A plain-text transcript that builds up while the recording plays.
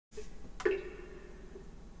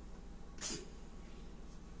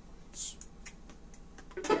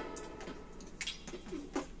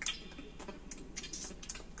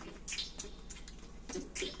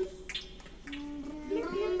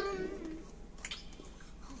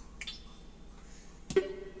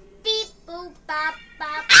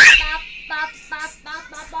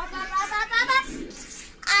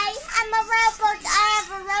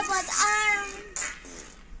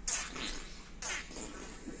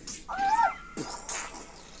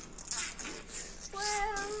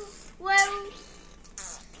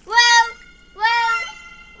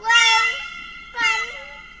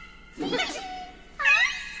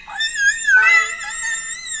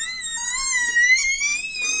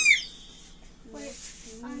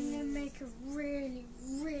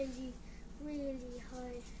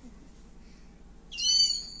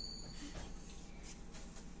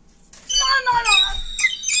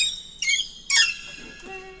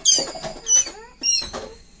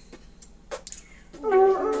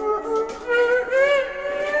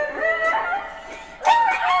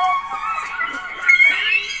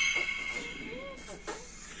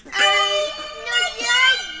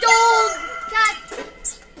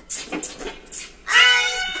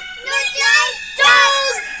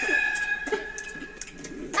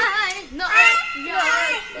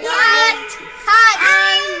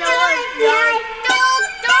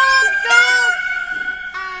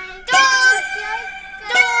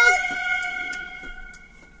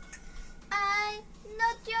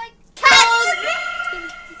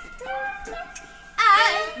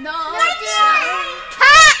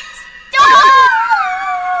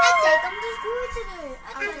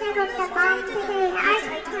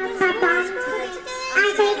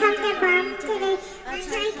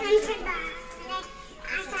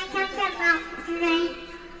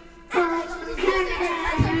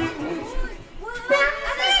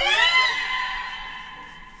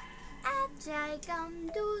I come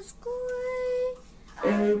to school, I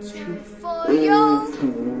cheer for you.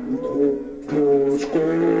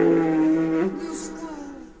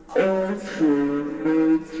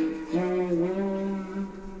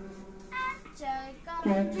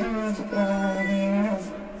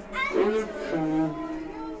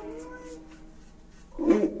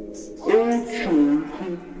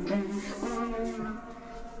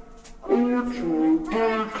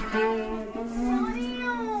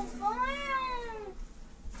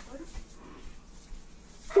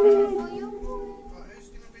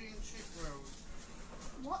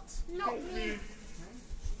 What? Not me.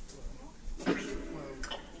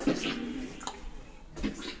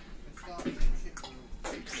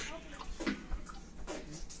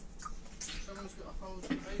 Someone's got a hold of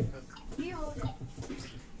paper. You hold it.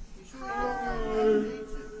 You sure you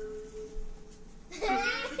don't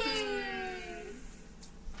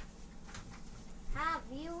Hi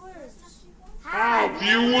viewers. Hi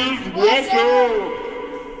viewers, what's up?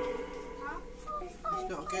 He's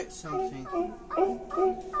got to get something. Oh,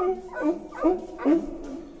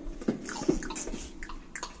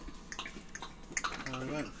 it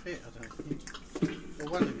won't fit, I don't think. Well,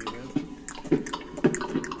 one of you will.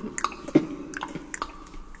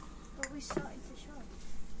 But we started the show.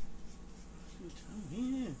 Oh,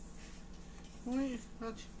 yeah. Why? I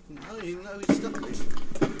didn't even know he started.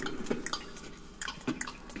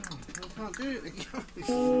 Oh, I can't do it again.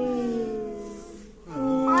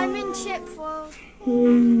 Oh. I'm in Chip World.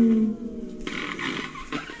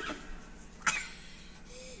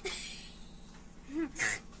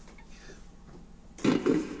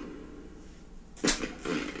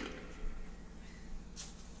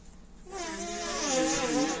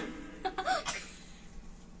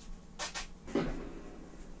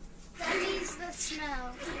 That is the smell.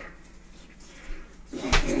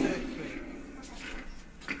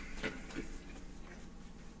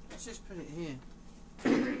 Let's just put it here.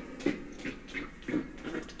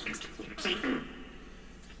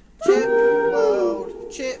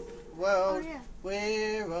 Chip World, Oh, yeah.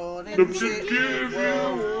 we're on in The Chip Chip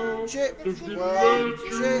World, Chip The World,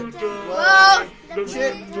 Chip Chip World. World,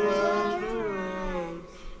 Chip World.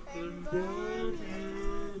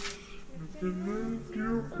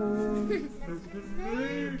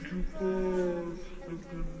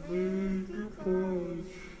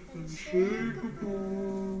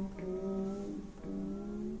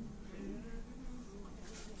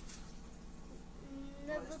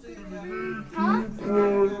 Huh?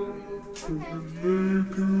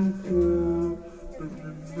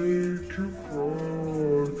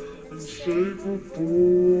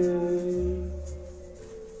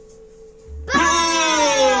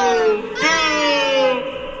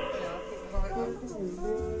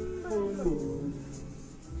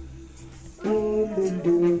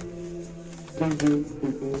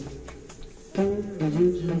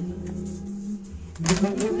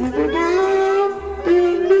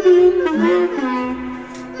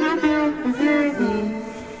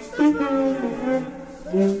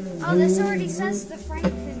 Oh, this already says the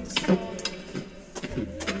Franklin store.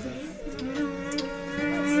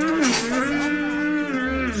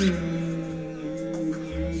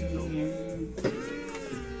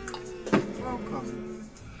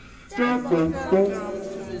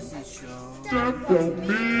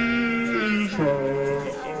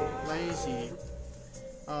 Lazy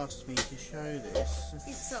asked me to show this.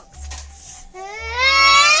 It sucks.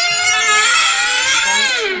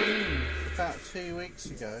 About 2 weeks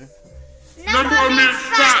ago. Number means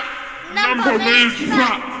fat. Number means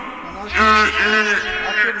fat. I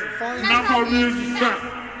couldn't find it. Number means fat.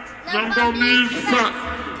 Number means fat.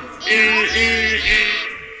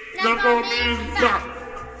 Number means fat.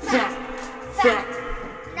 fat.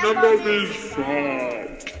 Nobody's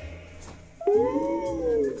fat.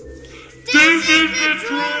 This is the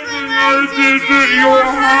drawing I did at your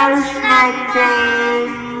house number.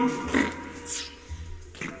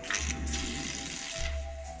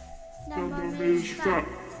 Nobody's fat.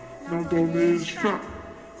 Nobody's fat.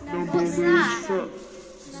 Nobody's fat.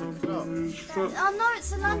 Nobody's fat. Oh no, it's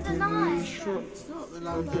the London Eye. It's not the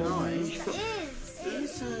London Eye. It is.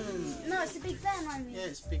 Listen. No, it's the Big Ben, I mean. Yeah,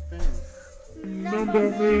 it's Big Ben.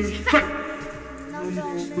 Nobody's fat.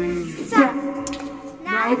 Nobody's fat.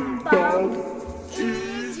 Nobody's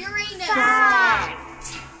Uranus.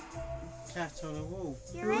 Cat on a wall.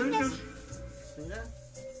 Uranus. See that?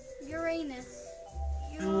 Uranus.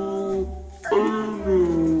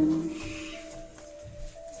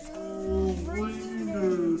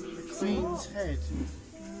 The Queen's head.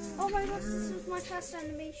 Oh my gosh, this was my first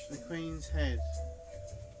animation. The Queen's head.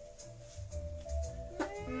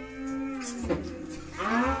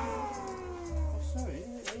 Oh, sorry, I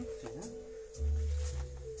didn't mean to do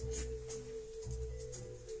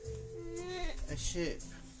that. A ship.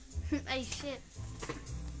 A ship.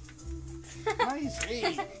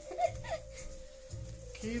 Lazy.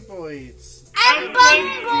 Cuboids. And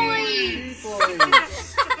bumboids.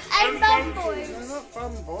 Cuboids. And bumboids. They're not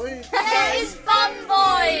bumboids. There is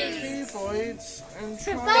bumboids. Cuboids and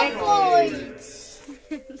Bumboids.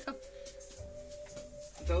 triboids.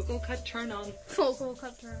 Vocal cut turn on. Vocal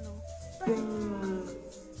cut turn on.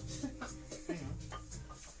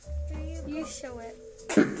 You show it.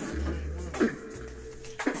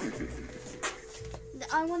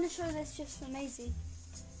 I want to show this just for Maisie.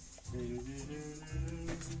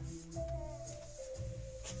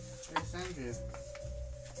 Where's Andrea?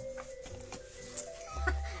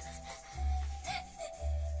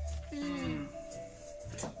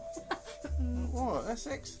 What? That's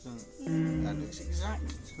excellent. That looks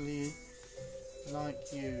exactly like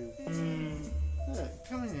you. Look,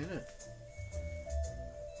 come in here, look.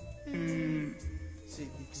 It's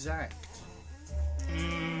exact.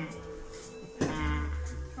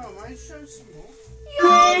 Come on, mate, show some more.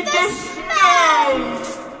 You're the smell.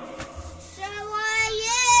 So are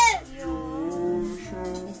you.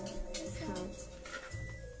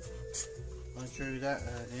 I drew that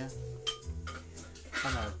earlier. Oh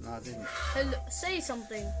no, I didn't. Hello, say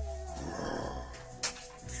something.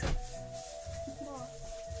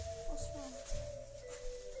 What's wrong?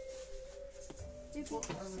 What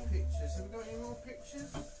other pictures? Have we got any more pictures?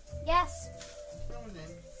 Yes, Go on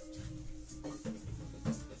then.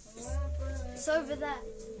 it's over there.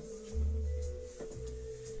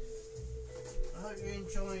 I hope you're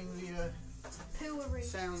enjoying the Pooery.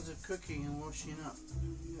 sounds of cooking and washing up.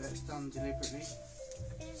 That's done deliberately.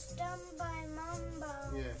 It's done by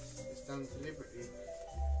Mamba. Yes, it's done deliberately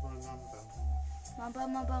by Mumbo. Mamba,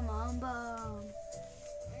 mamba, mamba.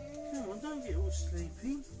 No, don't get all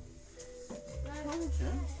sleepy. Told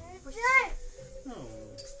you. No.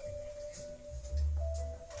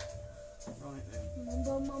 Right then.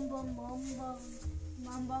 Mamba, mamba, mamba.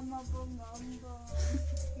 Mamba, mamba, mamba.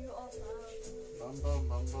 You are bad. Bum bum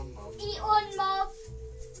bum bum bum. Eat one more.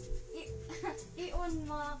 Eat one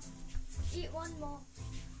more. Eat one more.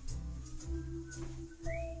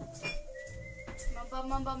 Mamba,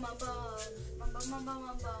 mamba, mamba. Mamba, mamba,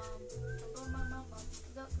 mamba. Mamba, mamba, mamba.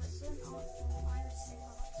 Look, listen. I was saying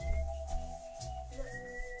Archie. Look.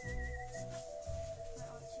 My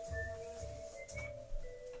Archie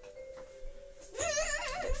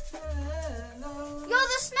Hello. You're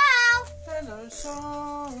the smell. Hello,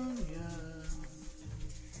 Sonia.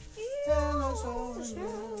 Hello, Sonia.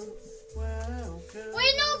 Welcome.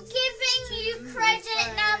 We're not giving you credit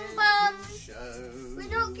number. Show. We're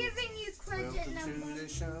not giving you credit Welcome number. to the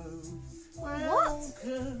show. What?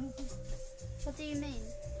 Welcome. What do you mean?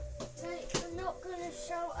 We're not going to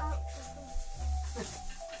shout out to them.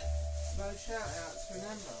 No shout outs,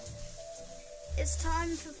 remember. It's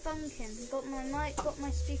time for funkin'. Got my mic, got my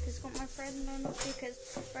speakers, got my red and blue speakers.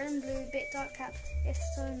 Red and blue, bit dark cap. If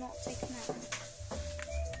so, not taken out.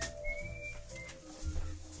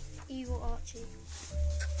 Evil Archie.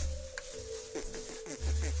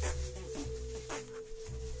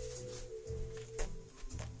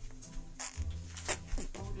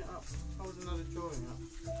 Hold it up. Hold another drawing up.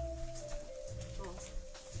 Go on.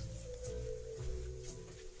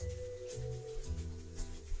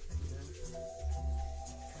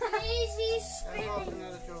 Maisie Hold spinning.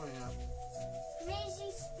 another drawing up.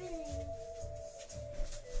 Maisie spinning.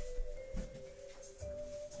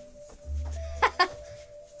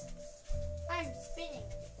 I'm spinning.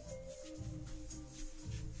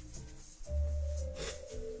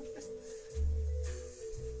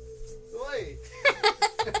 Oi!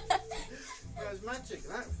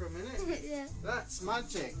 That's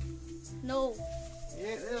magic. No.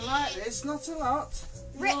 Yeah, they're like this, not a lot.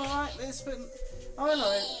 Rick. Not like this, but I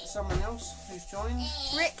know someone else who's joined.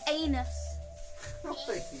 Rick Anus. Right.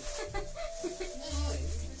 This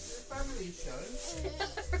is a family show.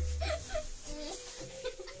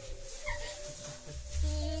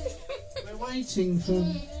 We're waiting for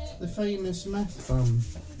the famous math bum.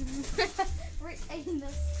 Rick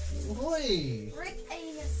Anus. Oi! Rick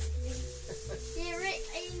Anusley. Yeah, Rick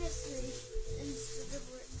Anusley instead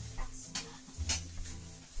of Rick Astley.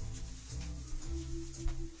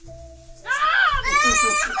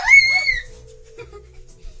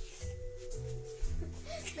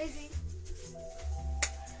 Lizzie.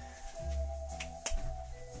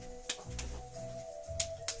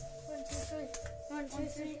 One, two, three. One, two,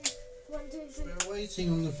 three. One, two, three. We're waiting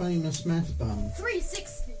on the famous math bum.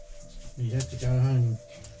 360. You have to go home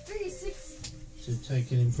 360. to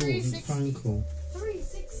take an important 360. phone call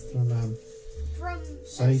 360. from From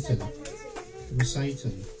Satan. celebrity. From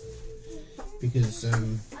Satan. Because I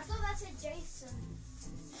thought that said Jason.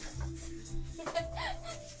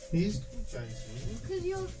 he's called Jason. Because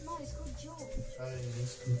you're. No, it's called George. Oh,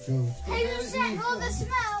 he's called George. Hey, who set all the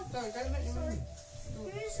smell? Don't let him in. Who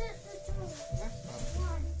set the door? That's fine.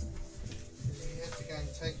 Why? He had to go and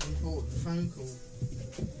take an important phone call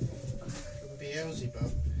from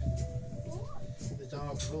Beelzebub, What? the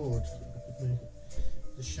Dark Lord,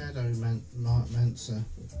 the Shadow Mancer,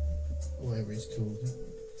 or whatever he's called.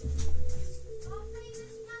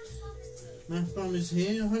 Math Bum is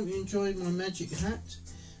here. I hope you enjoyed my magic hat.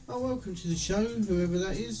 Oh, welcome to the show, whoever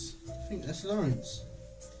that is. I think that's Lawrence.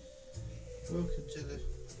 Welcome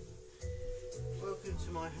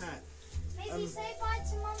to my hat. Maybe say bye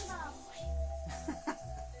to Mum.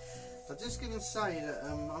 I'm just going to say that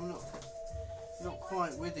I'm not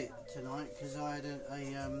quite with it tonight because I had a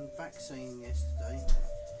vaccine yesterday,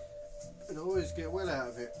 and I always get well out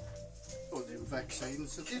of it. Or the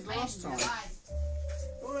vaccines I did last time.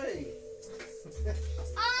 Oi!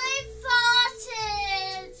 I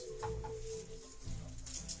farted.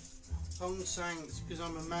 Hong Sang, it's because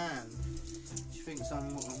I'm a man. She thinks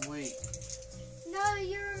I'm weak. No,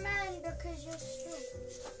 you're a man because you're strong.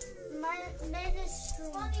 Men is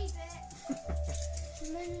strong. Funny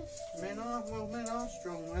bit. Men is strong. Men are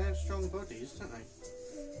strong. They have strong bodies, don't they?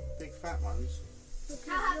 Big fat ones.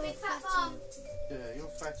 Big fat bum. Yeah, you're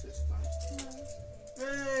fattest though.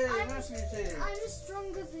 Hey, Matthew's here. I'm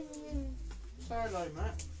stronger than you. Say hello,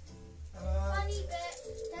 Matt. Funny bit.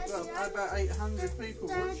 Daddy, Well, about 800 people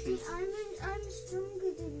watching. I'm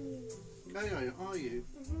stronger than you. No, are you?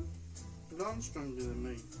 Mhm. But I'm stronger than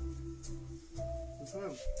me. As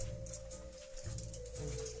well.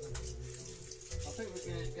 I think we're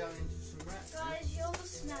going to go into some raps. Guys, you're the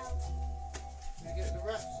smell. We get the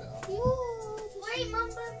rap set up. Wait, Mum,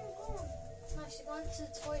 gone. No, she went to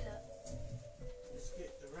the toilet. Let's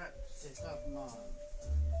get the rap set up, Mum.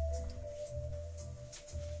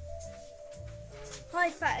 Hi,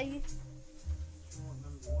 fatty.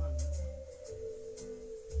 Number one.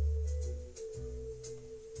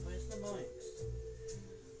 Where's the mics?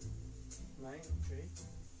 Mate, tree.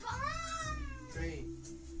 Tree.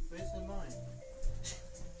 Where's the mic?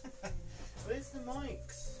 Where's the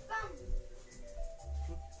mics?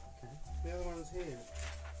 Okay. The other one's here.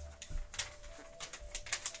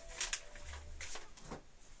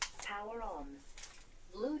 Power on.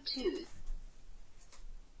 Bluetooth.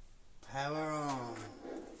 Power on.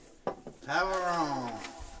 Power on.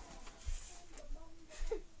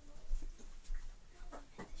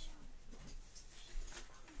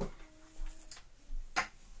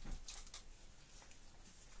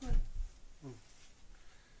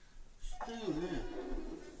 What's doing there?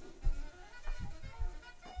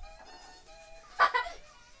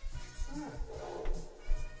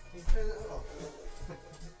 You turn it off.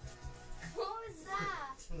 What was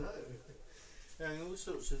that? No. Having all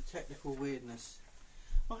sorts of technical weirdness.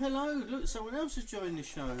 Oh, hello. Look, someone else has joined the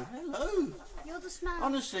show. Hello. You're the smell.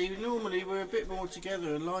 Honestly, normally we're a bit more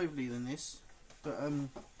together and lively than this. But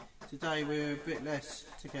today we're a bit less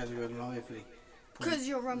together and lively. 'Cause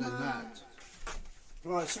you're a than man. that.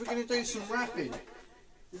 Right, so we're going to do some rapping.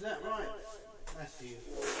 Is that right, Matthew?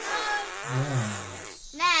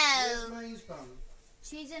 Where's No. May's bum?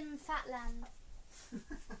 She's in Fatland.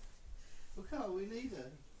 Well, Carl, we need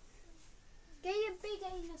her. Get your big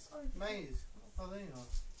anus on. Maze. Oh, there you are.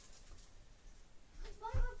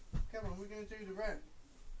 Come on, we're going to do the rap.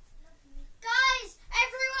 Guys,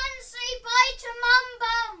 everyone say bye to Mum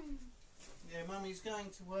Bum. Yeah, Mummy's going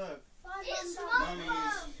to work. Bye, it's Mum Mummy's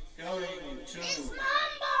Bum. going It's to Mum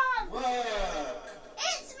Bum. work.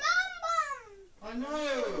 It's Mum Bum. I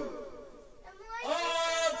know. And why-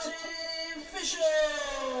 Artificial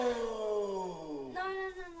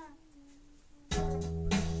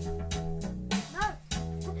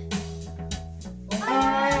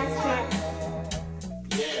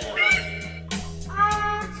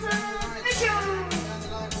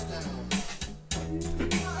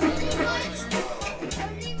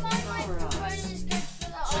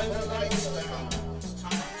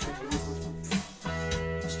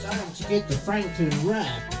get the Franklin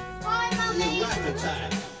rap. Bye, Mummy. Rap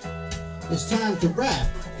attack. It's time to rap.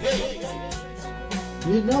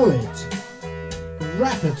 You know it.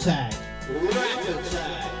 Rap attack. Rap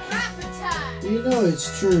attack. Rap attack. You know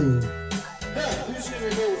it's true. Who's gonna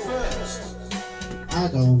go first? I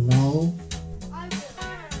don't know. I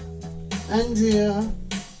will. Andrea,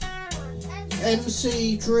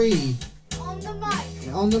 MC3 On the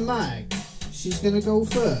mic. on the mic. She's gonna go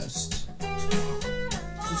first.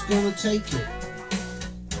 She's gonna take it.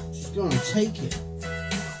 She's gonna take it.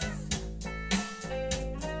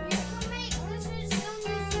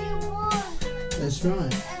 That's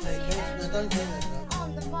right. No, don't do that.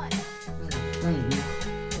 On the mic. Don't.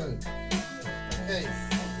 Okay.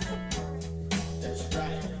 That's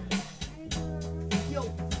right. Yo.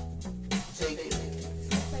 Take it.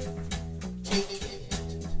 Take it.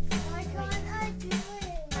 Why can't I do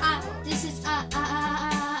it? This is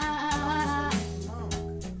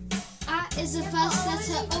is the first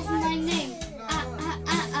letter of my name.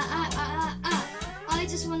 I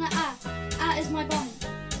just wanna is my bum.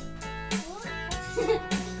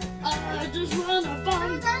 I just wanna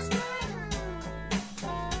bum.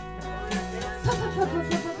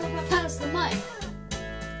 Pass the mic.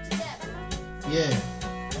 Yeah.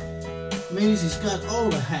 Means he's got all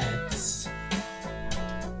the hats.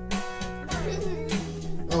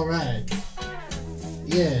 Alright.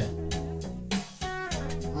 Yeah.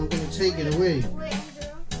 I'm gonna take it away. Wait,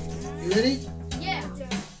 Andrew. You ready? Yeah.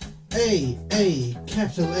 A,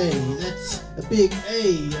 capital A, that's a big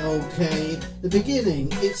A, okay. The beginning,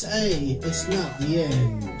 it's A, it's not the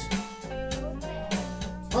end.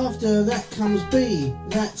 After that comes B,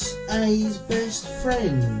 that's A's best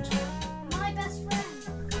friend. My best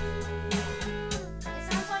friend.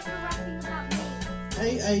 It sounds like you're rapping about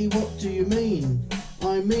me. A, what do you mean?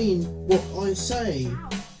 I mean what I say.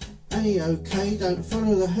 A, okay, don't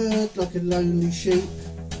follow the herd like a lonely sheep.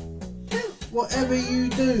 Whatever you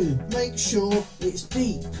do, make sure it's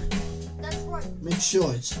deep. That's right. Make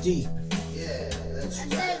sure it's deep. Yeah, that's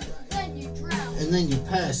And then you drown. And then you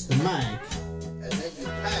pass the mic. And then you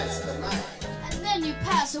pass the mic. And then you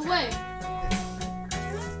pass away.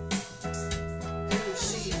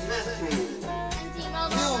 MC Matthew. And email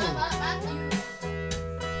No. Matthew.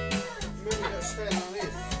 Remember you gotta stand on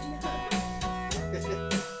this.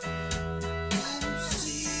 MC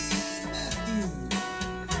Matthew.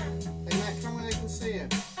 Hey Matt, come where they can see you.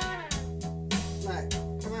 Matt,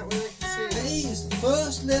 come out where they can see you. A is the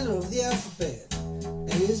first letter of the alphabet.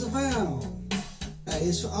 A is a vowel. A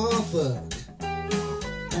is for artwork.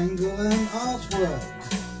 Angle and artwork.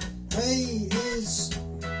 A is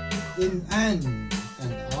in an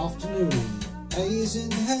afternoon. A is in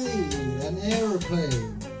hay, an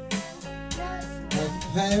aeroplane. Like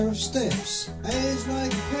a pair of steps. A is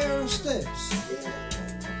like a pair of steps.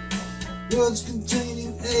 Words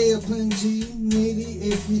containing A are plenty.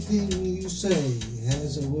 Nearly everything you say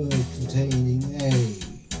has a word containing A.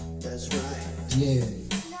 That's right. Yeah.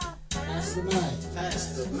 No. Pass the mic. Pass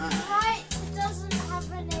the mic. Right doesn't have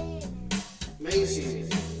an A in it. Maisie.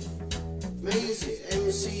 Maisie.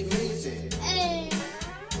 MC Maisie. A.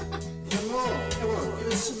 Come on,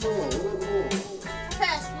 give us some more. One more.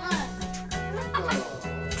 Pass one.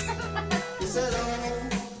 Oh. Is that all?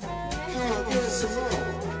 Come on, give us some more.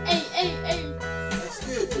 A. That's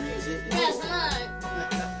good, Maisie. Pass one.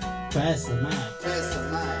 Pass the mic. Pass the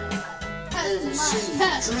mic. MC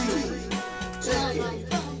Pass. Dream. Take it.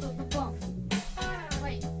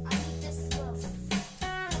 Wait, I need this stuff.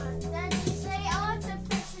 Then you say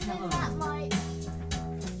artificial in that mic.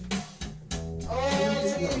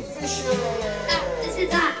 Artificial. This is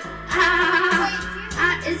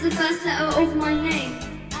is the first letter of my name.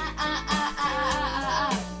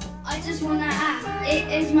 I just wanna it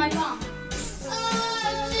is my bum.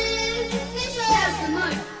 Pass the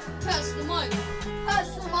mic. Pass the mic. Pass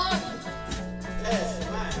the mic. Pass the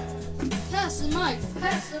mic. Pass the mic.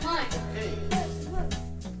 Pass the mic. Hey.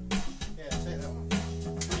 Yeah, take that one.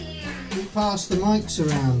 We pass the mics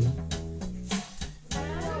around.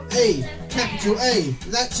 A, capital A,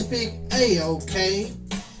 that's a big A, okay.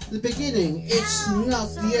 The beginning, it's not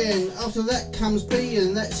the end. After that comes B,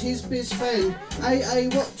 and that's his best friend. A,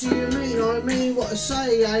 what do you mean? I mean what I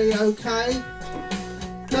say, A, okay.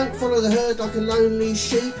 Don't follow the herd like a lonely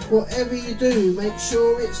sheep. Whatever you do, make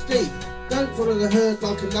sure it's deep. Don't follow the herd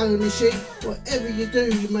like a lonely sheep. Whatever you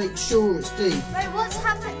do, you make sure it's deep. Wait, what's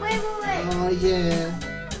happening? Wait. Oh yeah,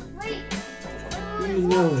 Wait. you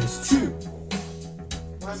know it's true.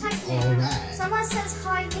 What's happening? Alright. Someone says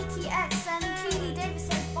hi, Nikki X, and Keely Davis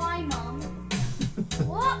says bye, Mum.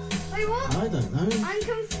 What? Wait, what? I don't know. I'm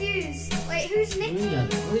confused. Wait, who's We Nikki? don't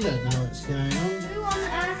know what's going on. Who on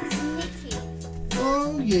earth is Nikki?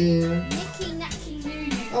 Oh yeah. Nicky Nacky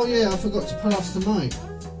Lulu. Oh yeah, I forgot to pass the mic.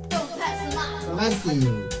 Don't pass the mic.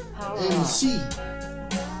 Matthew. Power MC.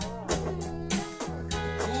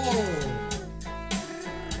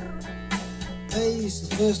 A is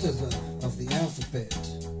the first letter of the alphabet.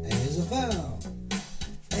 A is a vowel.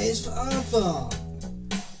 A is for aardvark.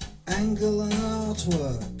 Angle and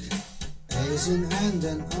artwork. A is in and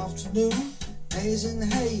an afternoon. A is in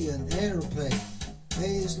hay, an aeroplane. A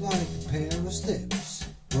is like a pair of steps.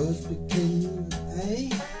 Words begin with A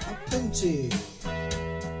are plenty.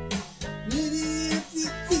 Nearly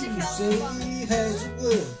everything say has a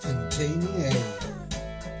word containing A.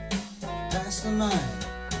 Pass the mic.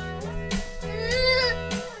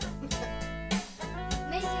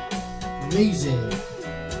 Amazing.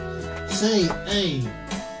 Say A.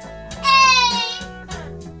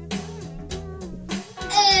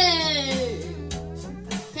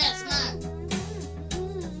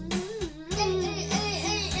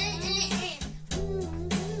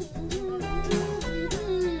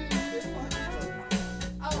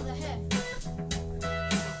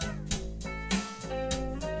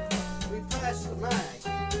 We passed the mic.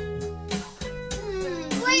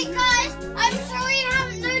 Wait, guys, I'm sure you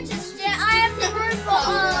haven't noticed it. I have the robot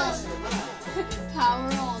Pass on. the mic.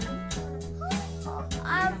 Power on. I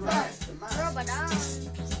have Pass the the mic. robot on.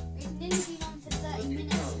 We've nearly been on for 30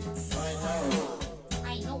 minutes. I know.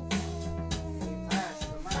 I know. We passed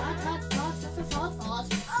the mic.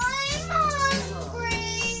 I'm hungry.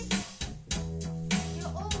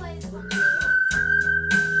 You're always hungry.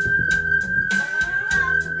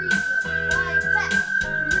 That's the reason why I'm fat.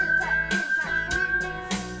 Really fat, really fat, really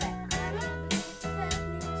fat.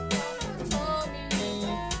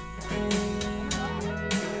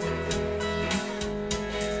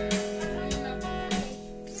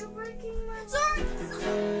 You're breaking my sorry.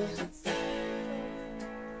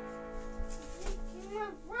 Breaking my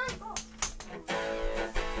robot.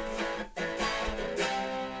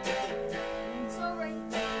 Sorry.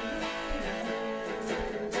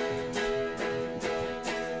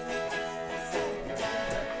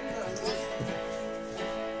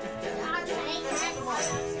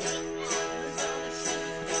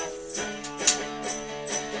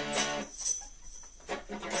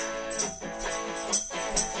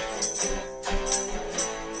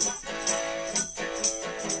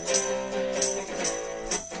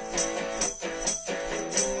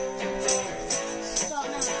 Stop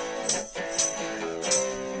now.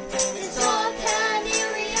 It's all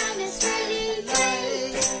canary and it's really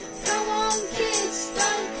late. Come on, kids,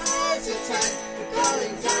 don't hesitate. We're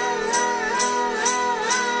going down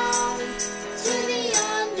to the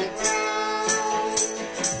underground.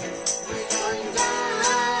 We're going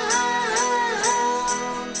down.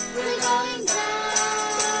 We're going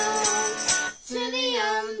down to the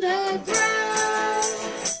underground.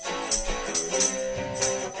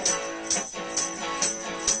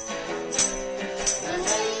 The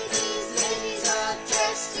ladies are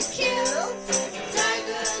dressed to kill.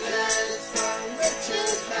 Daggers from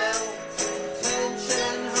Richard Hell.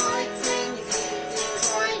 Tension heightening, evening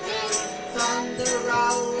frightening. Thunder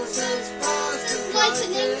rolls as fast as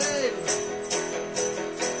lightning.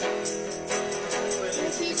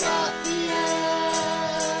 If you got the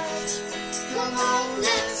urge, come on,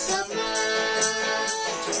 let's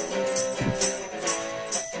submerge.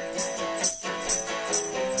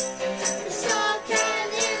 It's all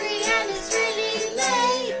canary and it's really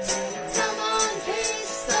late. Come on,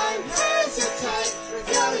 please don't hesitate. We're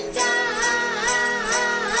going down.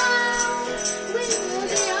 We will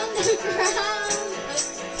be underground.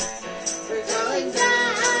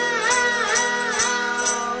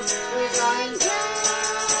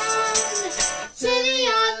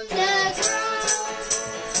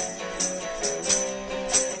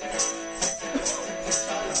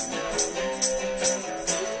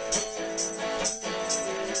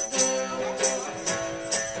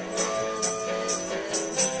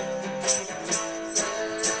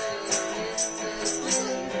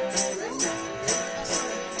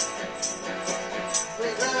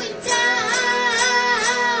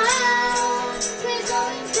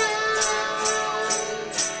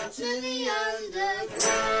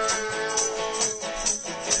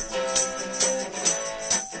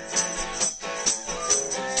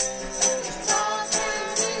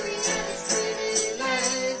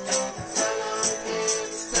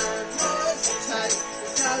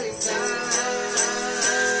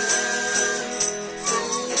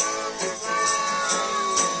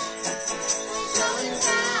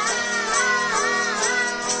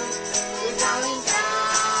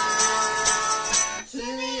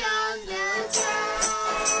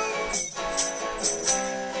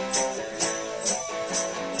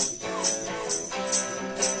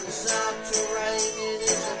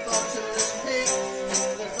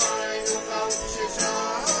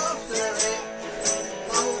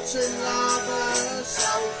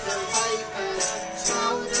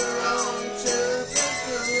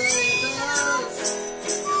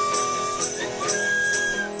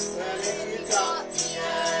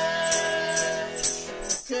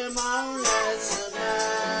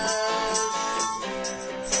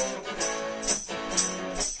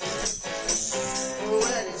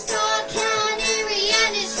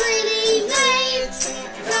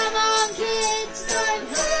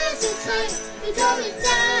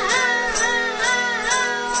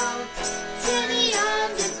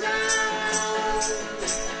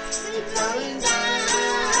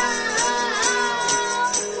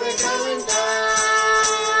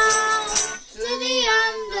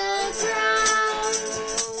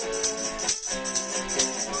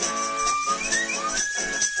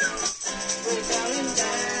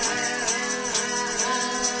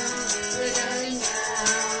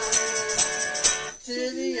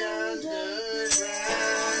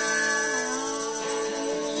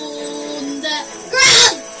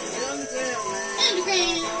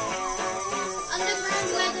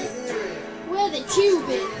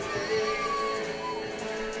 Cupid.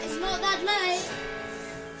 It's not that late.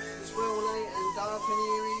 It's well late and dark and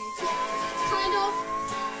eerie. Kind of.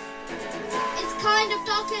 It's kind of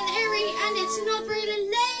dark and eerie, and it's not really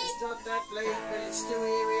late. It's not that late, but it's still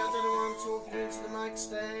eerie. I don't know why I'm talking into the mic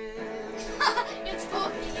stand. It's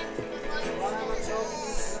talking into the mic. Why am I talking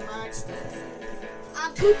into the mic stand?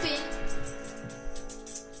 I'm pooping.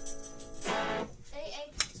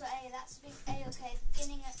 So A, that's big A, okay.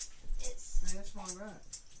 Beginning of it's. Yeah, that's my rap.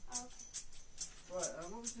 Oh, okay. Right,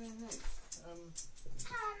 what are we doing next? How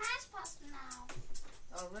am I supposed to know?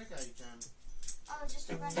 Oh, reggae jam. Oh, just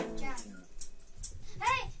a random jam.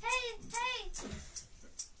 Hey!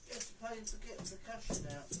 You have to pay for getting the percussion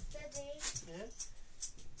out. Daddy. Yeah?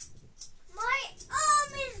 My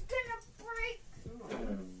arm is gonna break. Oh.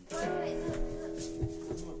 Wait, look.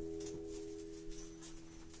 What?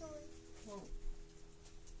 Sorry. What?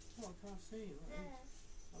 Oh, I can't see you. There.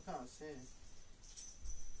 I can't see it.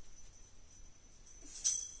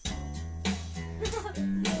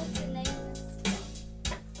 Naughty nameless.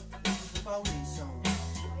 The Foley song.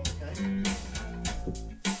 Okay.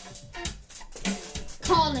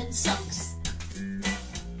 Colin sucks.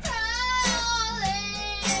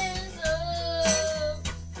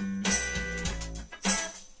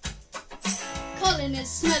 Colin is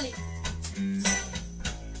smelly.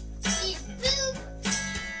 Eat poop.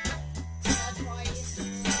 That's why he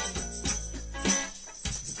sucks.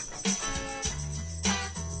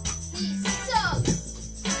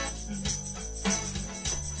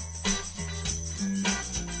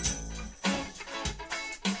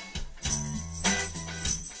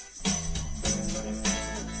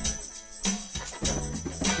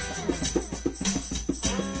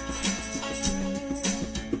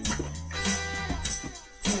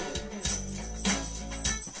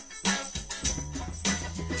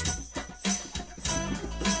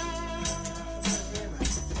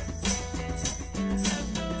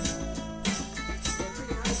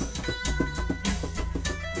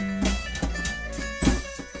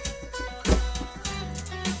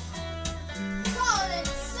 Colin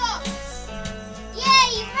sucks. Yeah,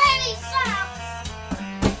 he really sucks.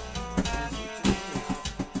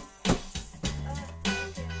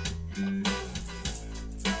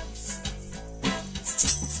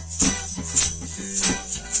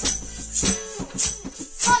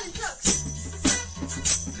 Colin sucks.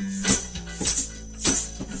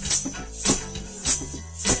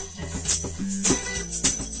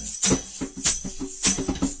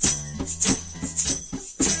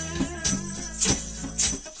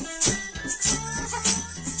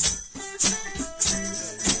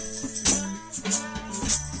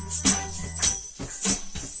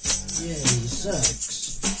 Yeah, he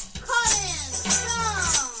sucks. Colin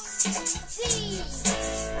sucks. See.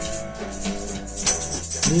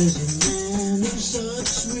 There's a man who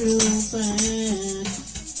sucks real bad.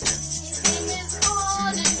 His name is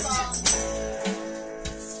Colin Bond.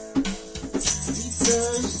 He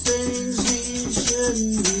does things he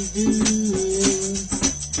shouldn't be doing.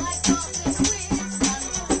 Like Colin with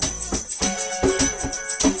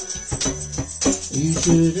You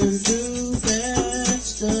shouldn't do bad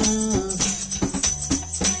stuff.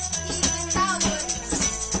 He's a coward.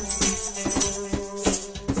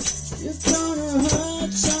 You're gonna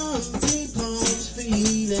hurt some people's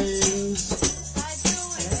feelings. I do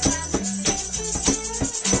it.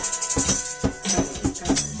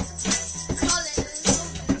 Colin.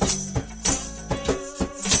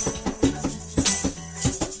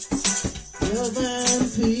 Love and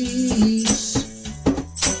peace.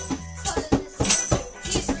 Colin is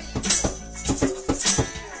he's really good.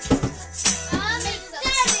 I'm his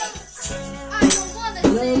daddy. I don't wanna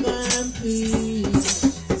Love sing. and peace.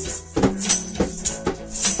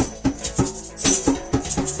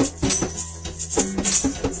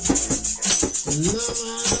 Love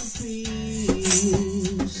and peace.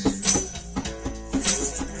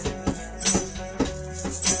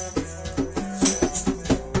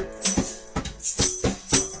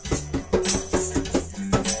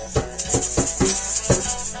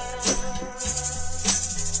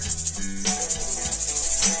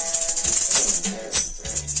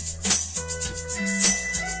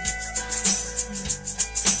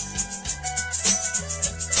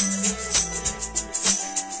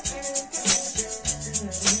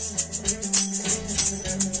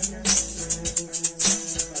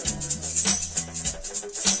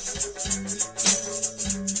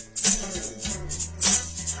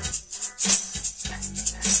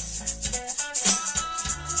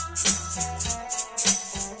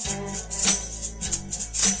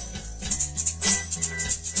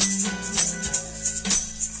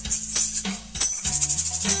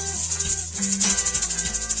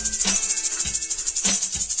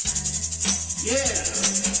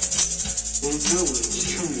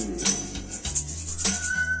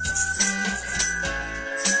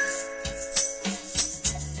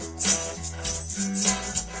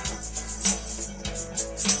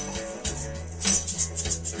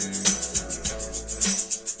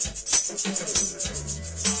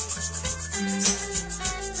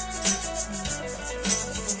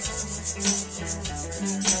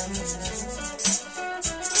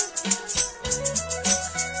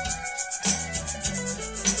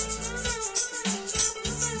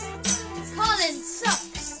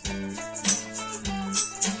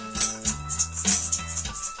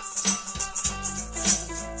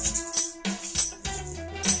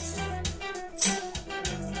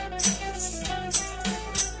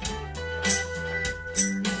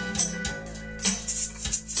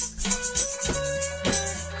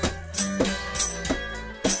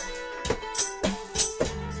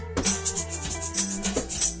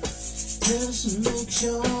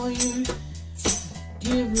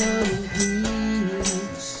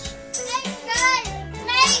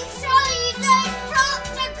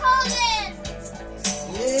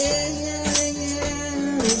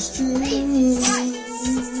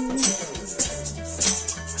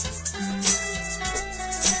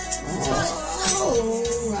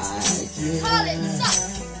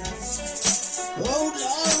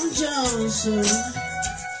 listen.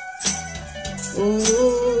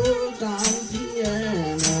 Oh, down the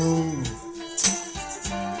piano.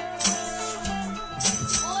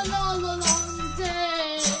 All along the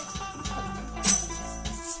day.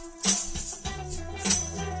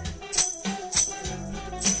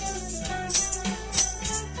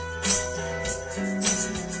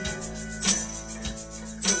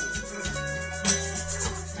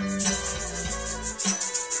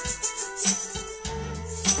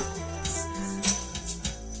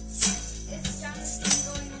 It's just been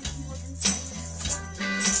going on for more than 10 minutes.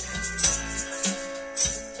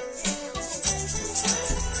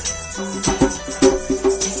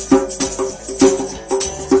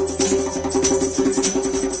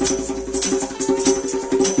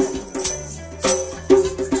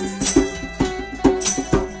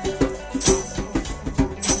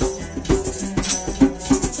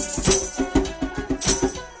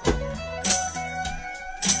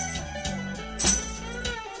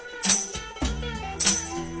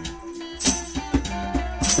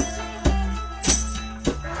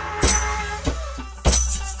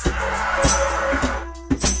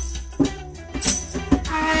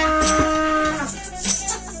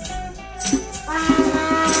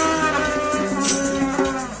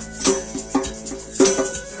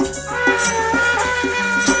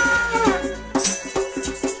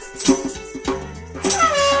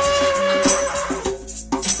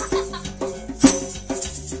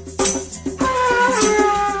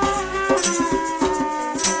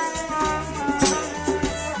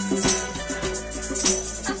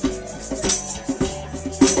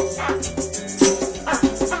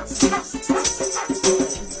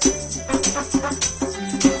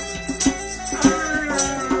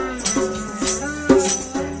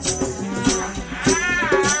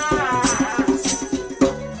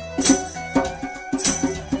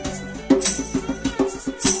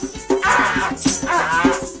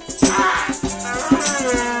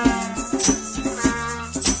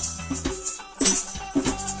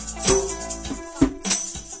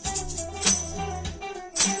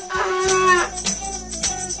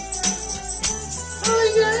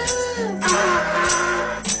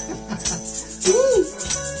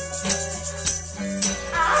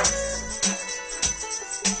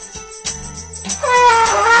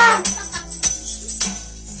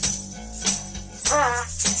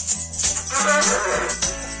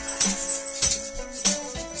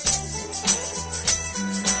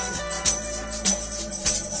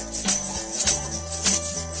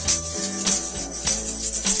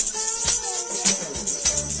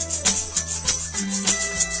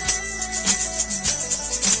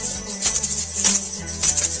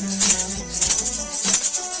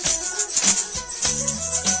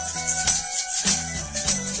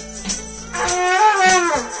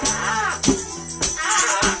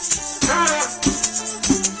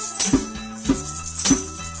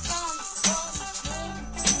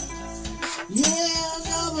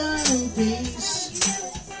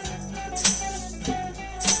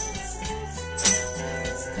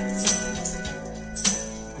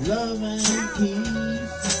 love and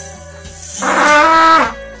peace.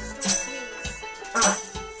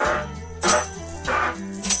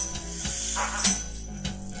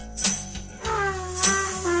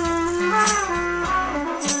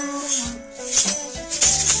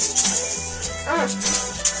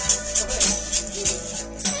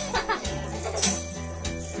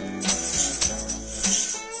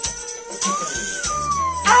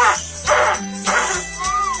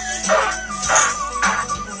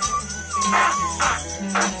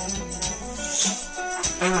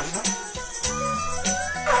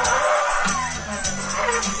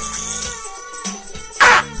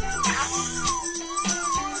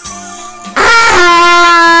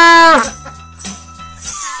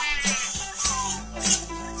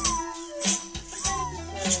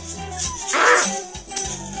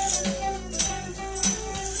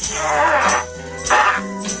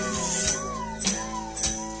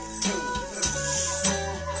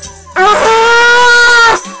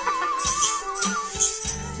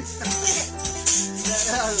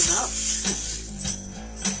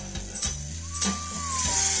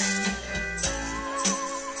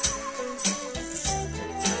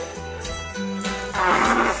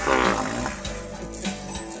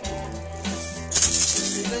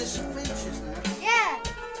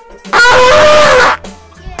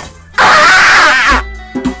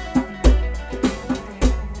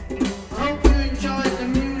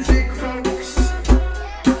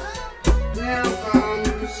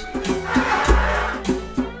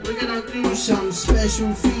 Some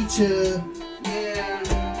special feature, yeah.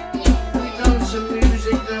 We done some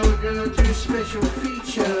music, now we're gonna do special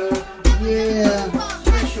feature, yeah. yeah.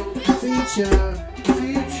 Special feature,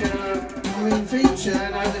 feature,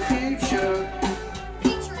 no, the future.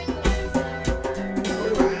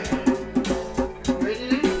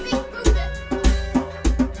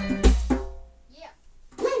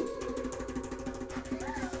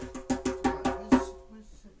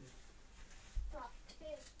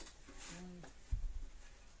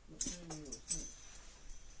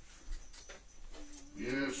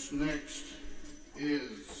 Yes, next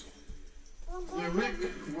is the Rick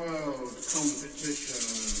World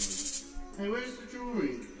competition. Hey, where's the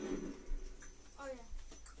drawing? Oh yeah.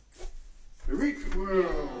 The Rick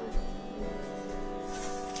World.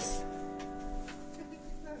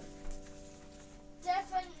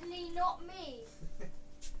 Definitely not me.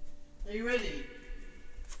 Are you ready?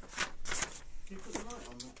 Can you put the light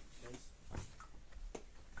on that, please?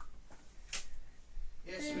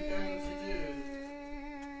 Yes, we're going to do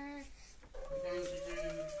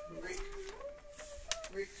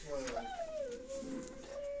Rick's World.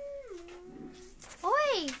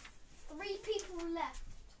 Oi! 3 people left.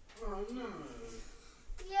 Oh no.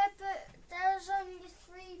 Yeah, but there was only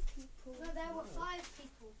 3 people. No, there were 5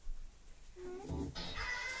 people.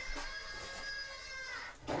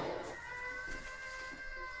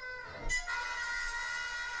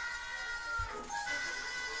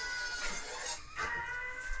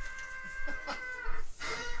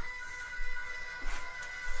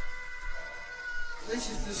 This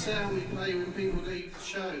is the sound we play when people leave the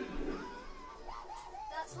show.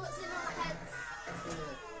 That's what's in our heads.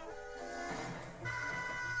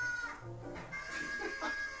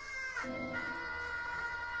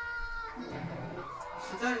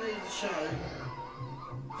 So don't leave the show.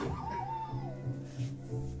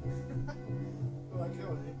 Right, go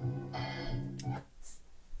on then.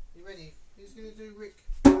 You ready? Who's going to do Rick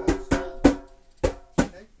first?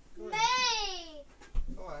 Okay, go on. Me!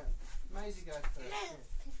 Alright, Maisie go first. Yeah.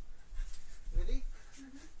 Ready?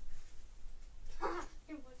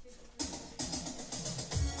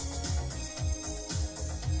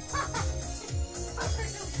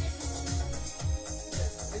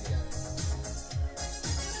 Yes, video.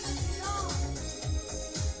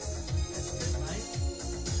 That's good, mate.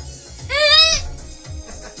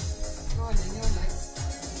 Go on then, you're next.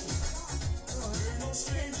 Go on.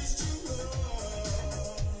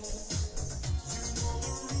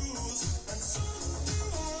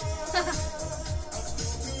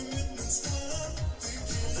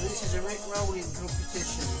 So this is a Rick rolling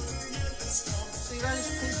competition. See those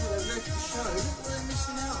people that left the show, look what they're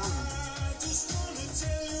missing out on.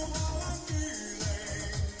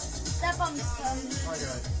 Step on the stone.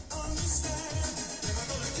 Righto.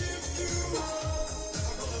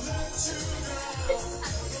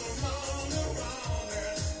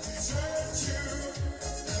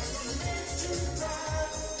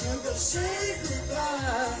 Never say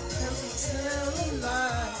goodbye, never tell a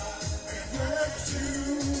lie. Left you,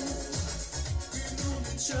 we've known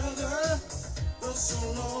each other for so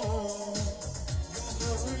long.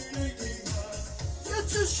 You're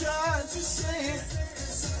too shy to say it.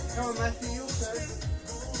 Come on, Matthew, you'll say it.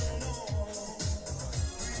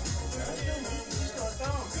 He's got a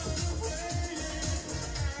dance.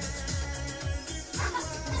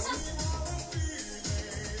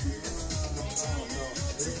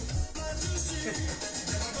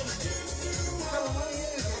 Come on, what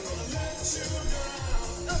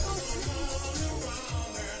are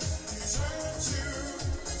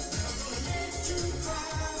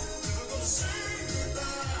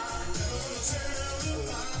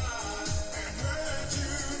you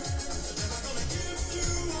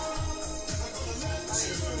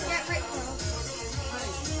Get Rick now.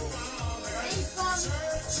 Any fun?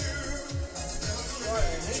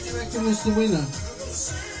 Who do you reckon was the winner?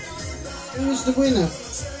 Who was the winner?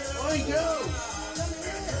 Oi, girls!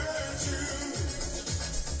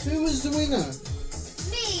 Who was the winner?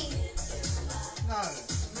 Me. No,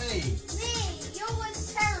 me. Me. Yours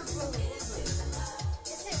was terrible.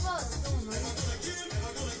 Yes, it was.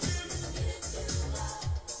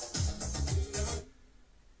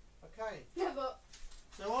 Okay, No, but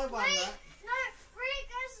so I won wait. that. No, Rick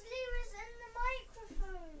Astley was in the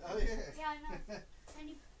microphone. Oh yeah. Yeah, I know. And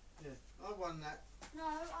you, Yeah, I won that. no,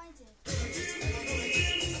 I did.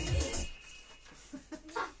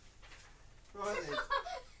 Right then.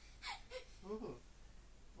 Ooh.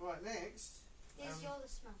 Right, next. Yes, you're the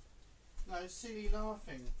smell. No, silly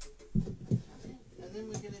laughing. And then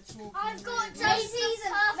we're going to talk I've in got weird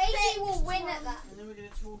Maisie will win at that. And then we're going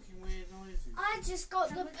to talk in weird noises. I just got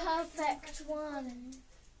the perfect one.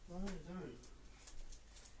 No, don't.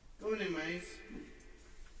 Go on in, Maze.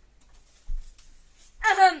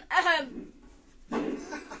 Ahem.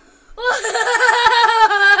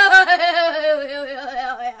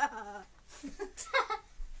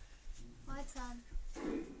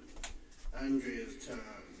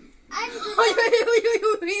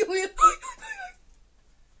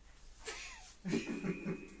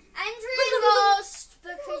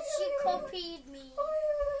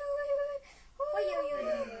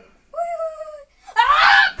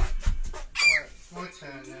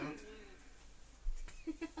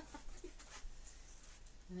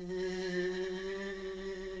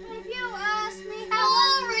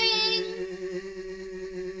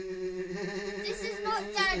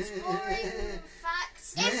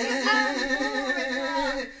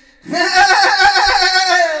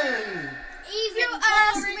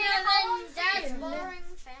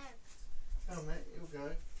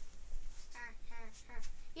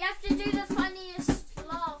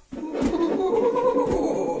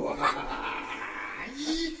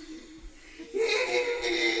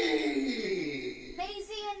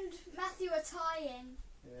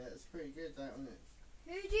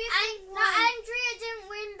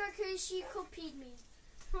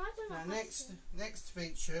 next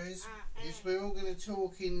feature is we're all going to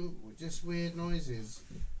talk in just weird noises.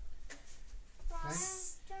 But Okay? I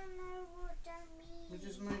don't know what that means. We're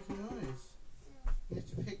just making noise. You have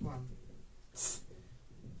to pick one.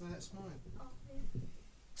 No, that's mine.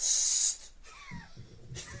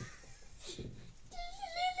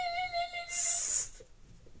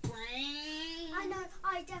 I know,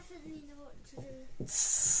 I definitely know what to do.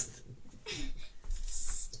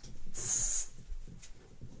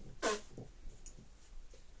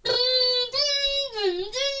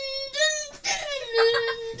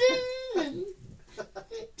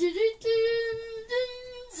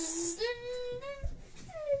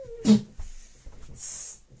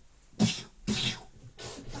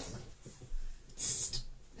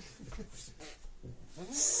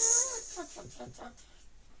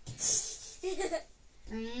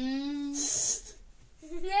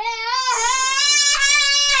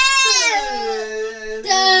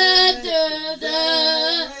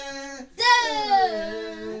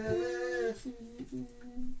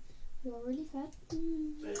 You're really fat.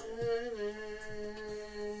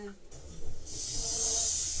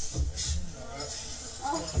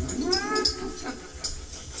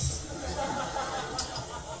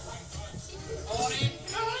 Morning,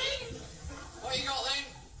 Colin. What you got then?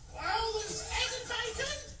 Well, there's egg and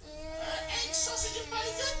bacon, egg, sausage and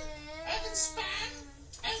bacon, egg and spam,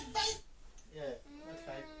 egg bacon. Yeah,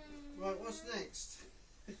 okay. Right, what's next?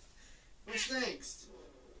 What's next?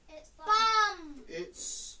 It's bum.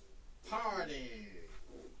 It's party.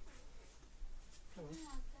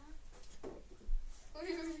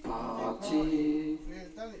 Party. We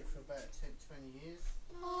haven't done it for about 10-20 years.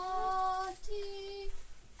 Party.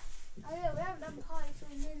 Oh yeah, we haven't done party for a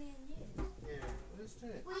million years. Yeah, let's do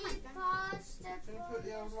it. We passed the Can you put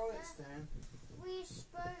the old lights down? We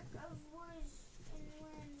spoke of was and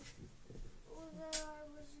when, although I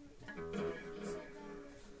wasn't there, he said I was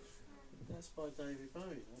his friend. That's by David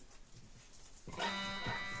Bowie.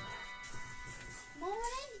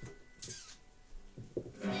 Morning.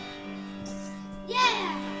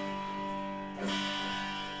 Yeah.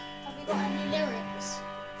 Have you got any lyrics?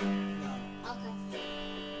 No. Okay.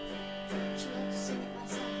 Should I just sing it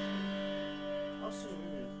myself? I'll sing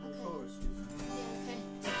with you. The Okay. choruses. Yeah, okay.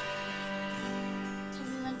 Tell me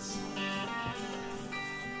when to start.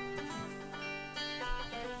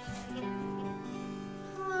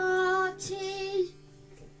 Party.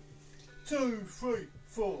 2, 3,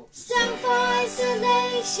 4.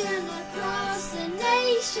 Self-isolation across the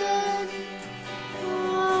nation.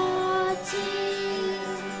 Party.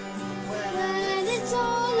 When it's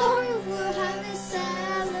all over, we'll have a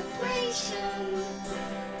celebration.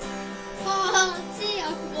 Party. I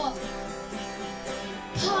forgot.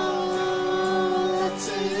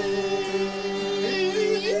 Party.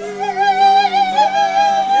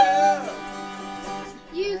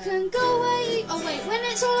 You can go away. Oh wait, when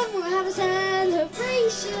it's all over, we'll have a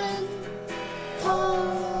celebration.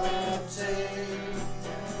 Party.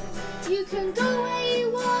 You can go where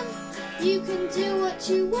you want. You can do what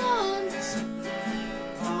you want.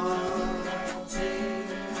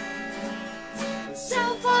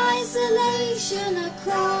 Self-isolation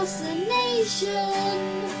across the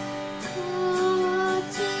nation.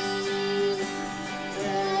 Party.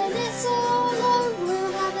 When it's all over,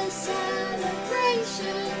 we'll have a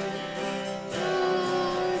celebration.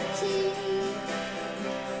 Party.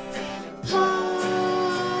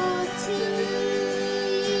 Party.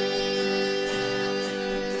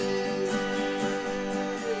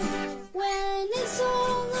 When it's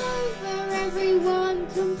all over, everyone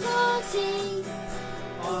can party.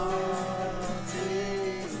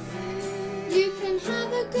 You can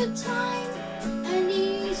have a good time and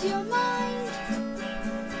ease your mind.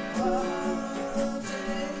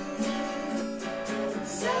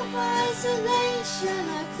 Self-isolation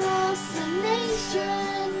across the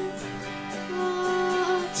nation.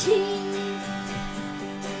 Party.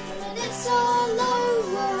 When it's all over,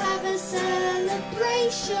 we'll have a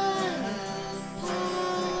celebration.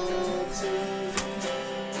 Party.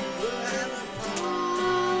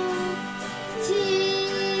 Party.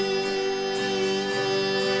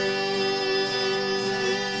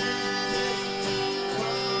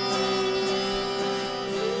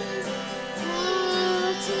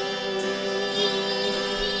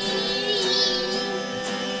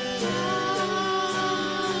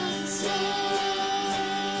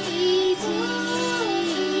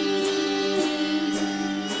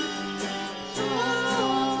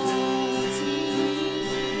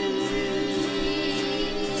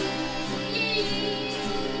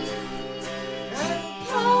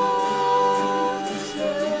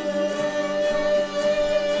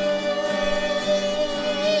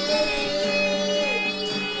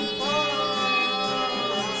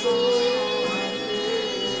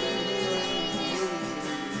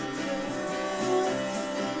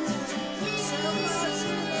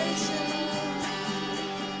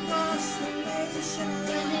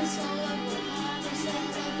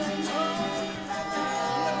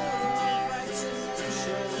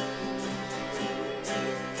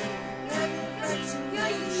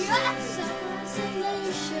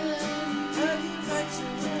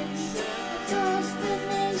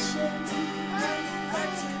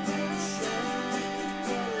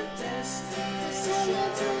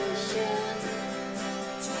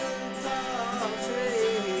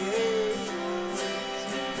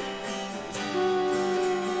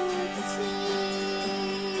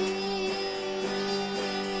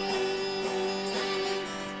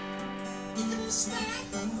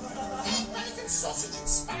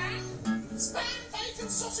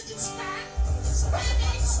 sausage and span. Span,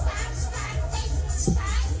 egg, span, span, bacon,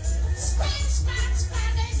 span. Span, span,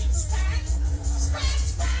 span, egg and span. Span,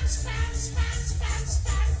 span, span, span, span,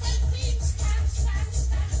 span, baked beans, span, span,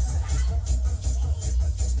 span, span.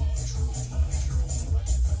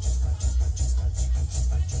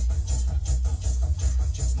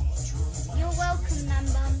 You're welcome, Man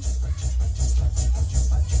Bun.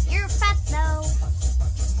 You're fat though.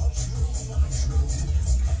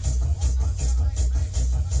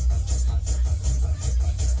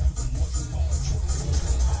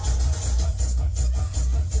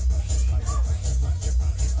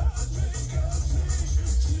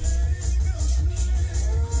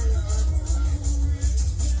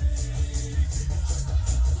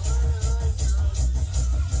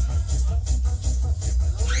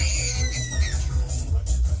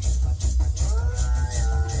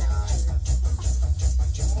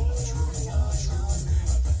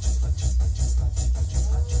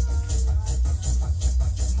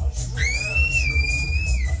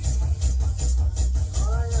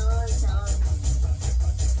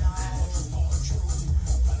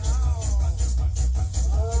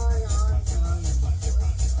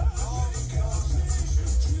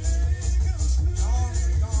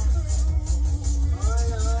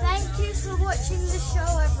 Watching the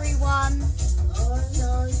show, everyone.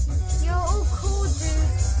 You're all cool,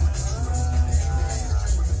 dudes.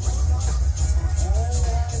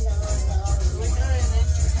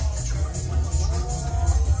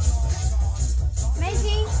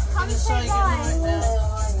 Maybe come say bye.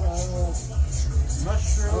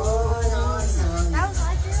 Mushroom. How did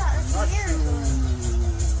I do that? That's weird.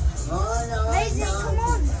 Maisie, come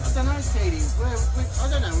on. I don't know, Katie. I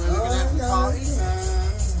don't know where we're going to have a party.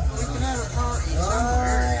 We can have a party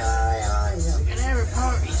somewhere. We can have a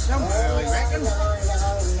party somewhere, I reckon.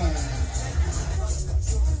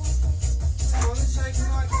 Come on, let's say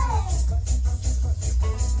goodnight, come on.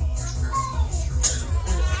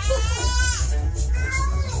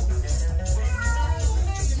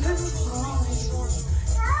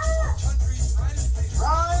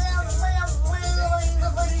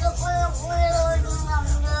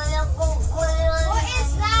 What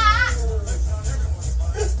is that?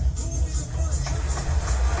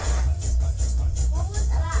 What was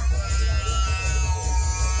that?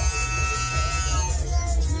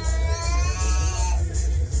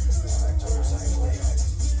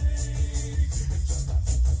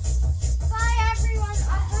 Bye everyone.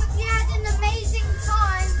 I hope you had an amazing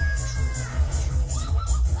time.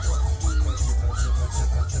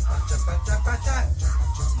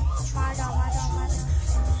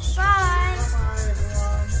 Bye.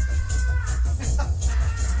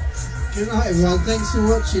 Good night, everyone. Thanks for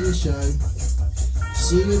watching the show.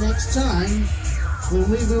 See you next time when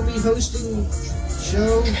we will be hosting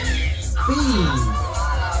show B.